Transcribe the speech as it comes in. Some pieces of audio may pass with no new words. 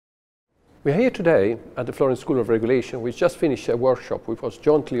We're here today at the Florence School of Regulation. We just finished a workshop which was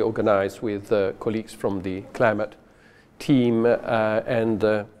jointly organized with colleagues from the climate team and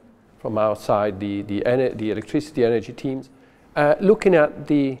from our side the electricity energy teams, looking at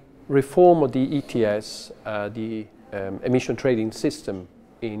the reform of the ETS, the emission trading system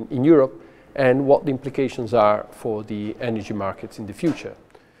in Europe, and what the implications are for the energy markets in the future.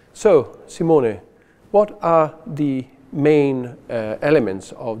 So, Simone, what are the main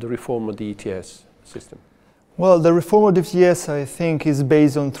elements of the reform of the ETS system? Well, the reform of the ETS, I think, is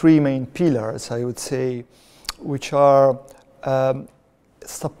based on three main pillars, I would say, which are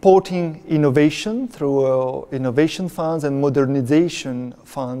supporting innovation through innovation funds and modernization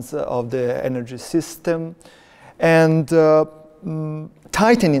funds of the energy system, and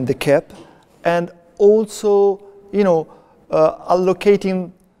tightening the cap, and also,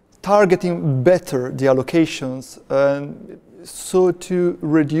 targeting better the allocations, so to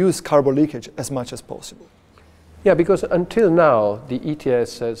reduce carbon leakage as much as possible. Yeah, because until now, the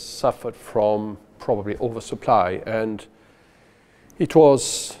ETS has suffered from probably oversupply, and it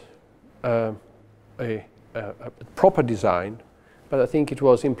was a proper design, but I think it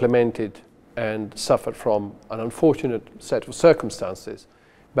was implemented and suffered from an unfortunate set of circumstances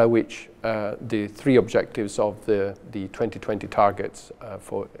by which the three objectives of the 2020 targets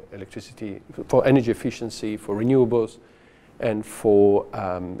for electricity, for energy efficiency, for renewables, and for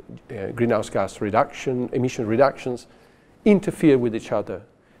greenhouse gas reduction, emission reductions, interfere with each other.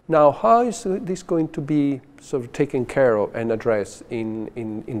 Now, how is this going to be sort of taken care of and addressed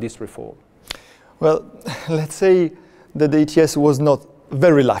in this reform? Well, let's say that the ETS was not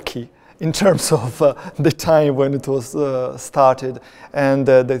very lucky in terms of the time when it was started, and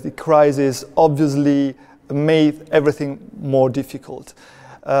the crisis obviously made everything more difficult.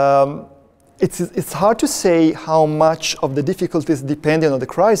 It's hard to say how much of the difficulties depended on the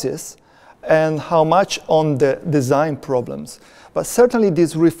crisis and how much on the design problems. But certainly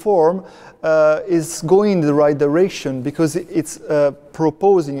this reform is going in the right direction, because it's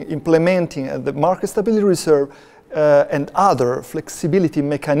implementing the market stability reserve and other flexibility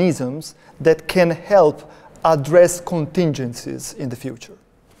mechanisms that can help address contingencies in the future.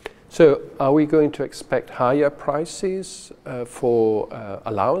 So are we going to expect higher prices for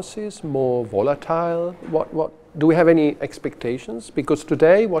allowances, more volatile? What do we have any expectations? Because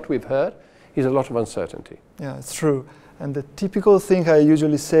today what we've heard is a lot of uncertainty. Yeah, it's true. And the typical thing I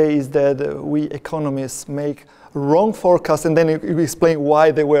usually say is that we economists make wrong forecasts and then you explain why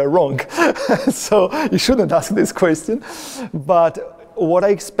they were wrong. So you shouldn't ask this question. But what I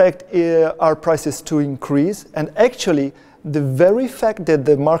expect are prices to increase, and actually the very fact that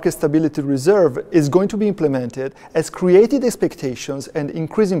the market stability reserve is going to be implemented has created expectations and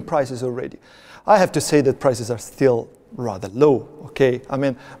increasing prices already. I have to say that prices are still rather low, okay?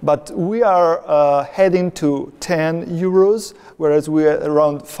 But we are heading to 10 euros, whereas we are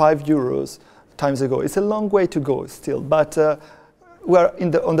around 5 euros times ago. It's a long way to go still, but we are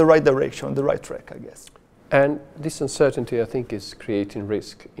on the right direction, on the right track, I guess. And this uncertainty, I think, is creating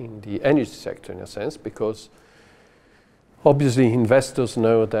risk in the energy sector in a sense, because obviously investors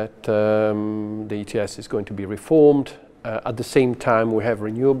know that the ETS is going to be reformed. At the same time, we have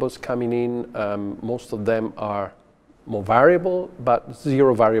renewables coming in. Most of them are more variable, but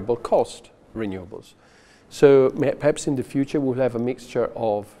zero variable cost renewables. So perhaps in the future we'll have a mixture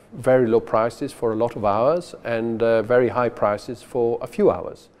of very low prices for a lot of hours and very high prices for a few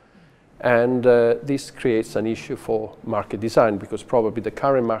hours. And this creates an issue for market design, because probably the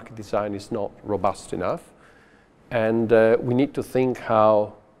current market design is not robust enough. And we need to think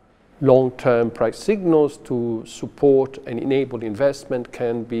how long-term price signals to support and enable investment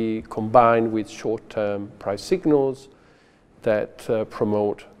can be combined with short-term price signals that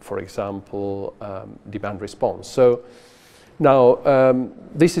promote, for example, demand response. So now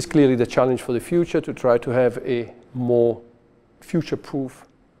this is clearly the challenge for the future, to try to have a more future-proof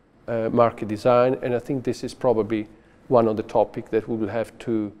market design, and I think this is probably one of the topics that we will have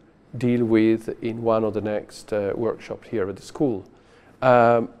to deal with in one of the next workshops here at the school.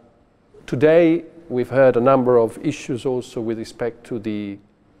 Today we've heard a number of issues also with respect to the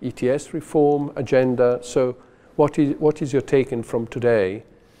ETS reform agenda. So what is your take from today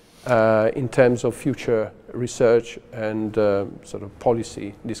in terms of future research and sort of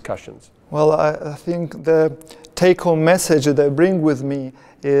policy discussions? Well, I think the take-home message that I bring with me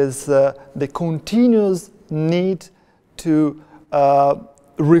is the continuous need to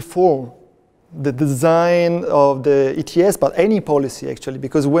reform the design of the ETS, but any policy actually,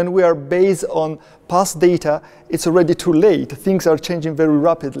 because when we are based on past data, it's already too late. Things are changing very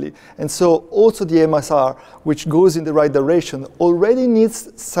rapidly. And so also the MSR, which goes in the right direction, already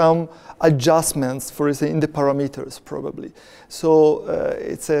needs some adjustments, for instance, in the parameters probably. So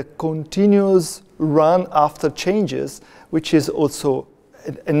it's a continuous run after changes, which is also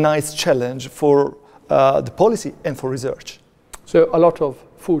a nice challenge for the policy and for research. So a lot of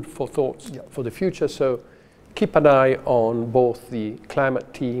food for thoughts for the future. So keep an eye on both the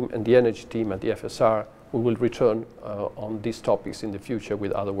climate team and the energy team at the FSR. We will return on these topics in the future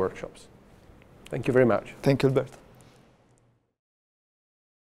with other workshops. Thank you very much. Thank you, Alberto.